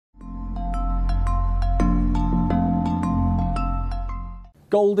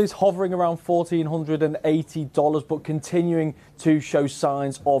Gold is hovering around $1,480, but continuing to show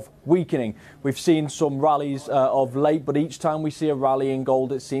signs of weakening. We've seen some rallies of late, but each time we see a rally in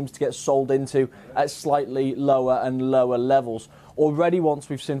gold, it seems to get sold into at slightly lower and lower levels. Already once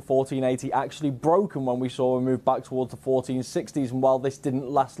we've seen 1480 actually broken when we saw a move back towards the 1460s, and while this didn't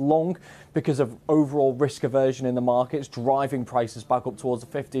last long because of overall risk aversion in the markets driving prices back up towards the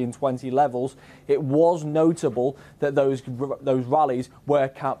 1520 levels, it was notable that those rallies were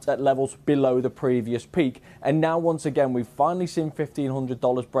capped at levels below the previous peak. And now once again we've finally seen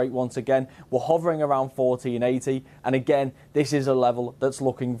 $1,500 break once again. We're hovering around 1480, and again this is a level that's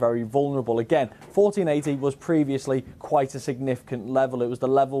looking very vulnerable. Again, 1480 was previously quite a significant level. It was the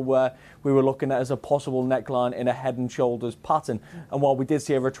level where we were looking at as a possible neckline in a head and shoulders pattern, and while we did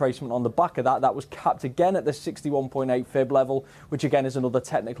see a retracement on the back of that, that was capped again at the 61.8 fib level, which again is another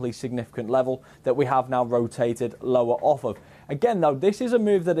technically significant level that we have now rotated lower off of. Again though, this is a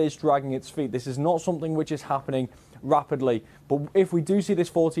move that is dragging its feet. This is not something which is happening rapidly, but if we do see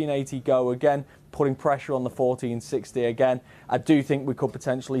this 1480 go again, putting pressure on the 1460 again, I do think we could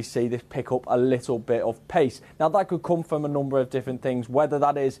potentially see this pick up a little bit of pace. Now that could come from a number of different things, whether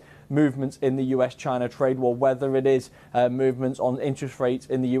that is movements in the US-China trade war, whether it is movements on interest rates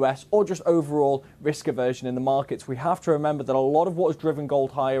in the US, or just overall risk aversion in the markets. We have to remember that a lot of what has driven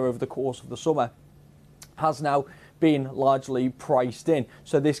gold higher over the course of the summer has now been largely priced in.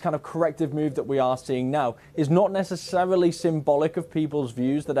 So this kind of corrective move that we are seeing now is not necessarily symbolic of people's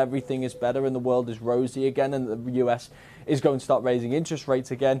views that everything is better and the world is rosy again and the US is going to start raising interest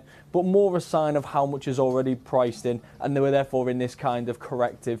rates again, but more a sign of how much is already priced in, and they were therefore in this kind of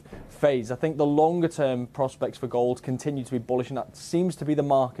corrective phase. I think the longer term prospects for gold continue to be bullish, and that seems to be the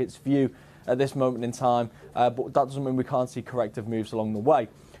market's view at this moment in time, but that doesn't mean we can't see corrective moves along the way.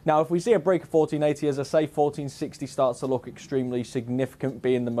 Now, if we see a break of 1480, as I say, 1460 starts to look extremely significant,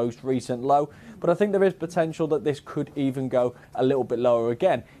 being the most recent low. But I think there is potential that this could even go a little bit lower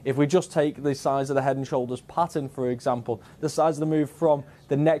again. If we just take the size of the head and shoulders pattern, for example, the size of the move from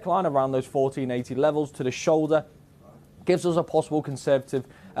the neckline around those 1480 levels to the shoulder gives us a possible conservative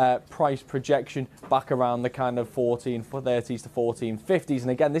price projection back around the kind of 1430s to 1450s.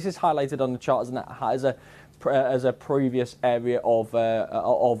 And again, this is highlighted on the chart as a previous area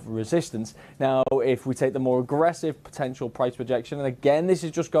of resistance. Now, if we take the more aggressive potential price projection, and again, this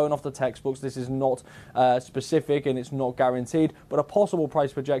is just going off the textbooks, this is not specific and it's not guaranteed, but a possible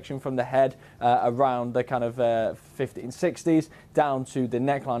price projection from the head around the kind of 1560s down to the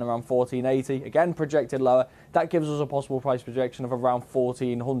neckline around 1480, again projected lower, that gives us a possible price projection of around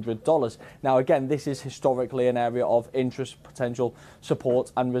 $1,400. Now, again, this is historically an area of interest, potential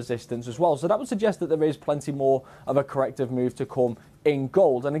support and resistance as well. So that would suggest that there is plenty more of a corrective move to come in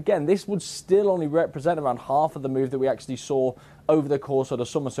gold. And again, this would still only represent around half of the move that we actually saw over the course of the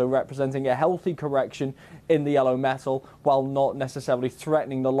summer, so representing a healthy correction in the yellow metal while not necessarily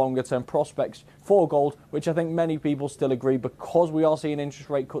threatening the longer term prospects for gold, which I think many people still agree, because we are seeing interest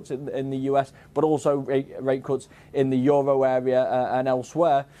rate cuts in the US, but also rate cuts in the euro area and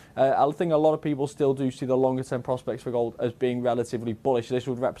elsewhere. I think a lot of people still do see the longer term prospects for gold as being relatively bullish. This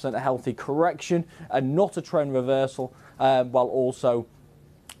would represent a healthy correction and not a trend reversal, while also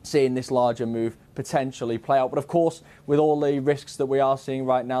seeing this larger move potentially play out. But of course, with all the risks that we are seeing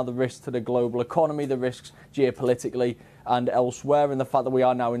right now, the risks to the global economy, the risks geopolitically and elsewhere, and the fact that we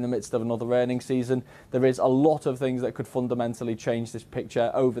are now in the midst of another earnings season, there is a lot of things that could fundamentally change this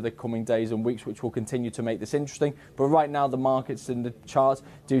picture over the coming days and weeks, which will continue to make this interesting. But right now, the markets in the chart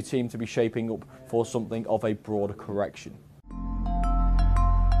do seem to be shaping up for something of a broader correction.